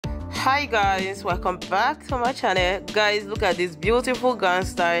Hi guys, welcome back to my channel. Guys, look at this beautiful gown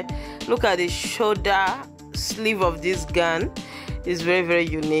style. Look at the shoulder sleeve of this gown. It's very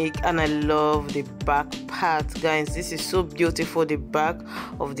unique, and I love the back part. Guys, this is so beautiful. The back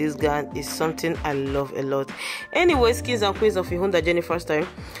of this gown is something I love a lot. Anyways, kings and queens of Ihunda Journey first time,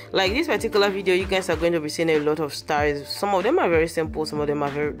 like this particular video, you guys are going to be seeing a lot of styles. Some of them are very simple, some of them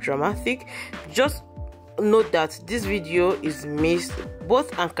are very dramatic. Just note that this video is mixed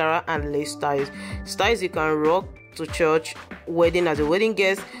both Ankara and lace styles you can rock to church, wedding as a wedding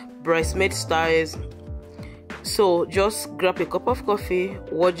guest, bridesmaid styles. So just grab a cup of coffee,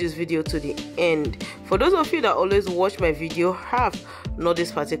 watch this video to the end. For those of you that always watch my video half, not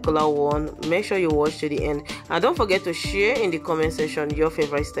this particular one, make sure you watch to the end, and don't forget to share in the comment section your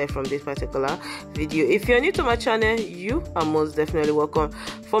favorite style from this particular video. If you're new to my channel, you are most definitely welcome.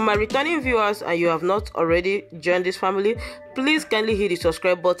 For my returning viewers and you have not already joined this family, please kindly hit the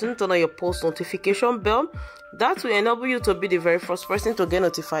subscribe button, turn on your post notification bell. That will enable you to be the very first person to get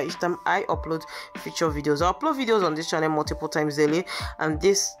notified each time I upload future videos. I upload videos on this channel multiple times daily, and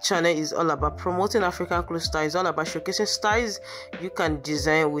this channel is all about promoting African clothes styles, all about showcasing styles you can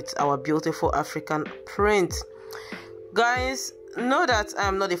design with our beautiful African print. Guys, know that I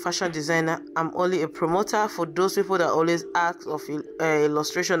am not a fashion designer, I'm only a promoter. For those people that always ask of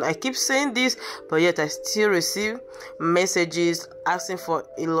illustration, I keep saying this, but yet I still receive messages asking for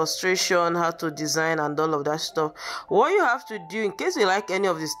illustration, how to design and all of that stuff. What you have to do, in case you like any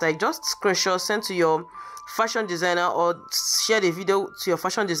of this style, just screenshot, send to your fashion designer, or share the video to your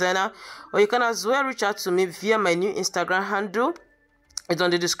fashion designer, or you can as well reach out to me via my new Instagram handle. It's on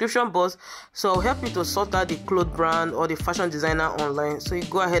the description box, so I'll help you to sort out the clothes brand or the fashion designer online. So you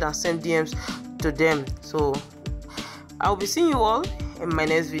go ahead and send DMs to them. So I'll be seeing you all in my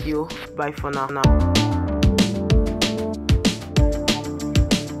next video. Bye for now.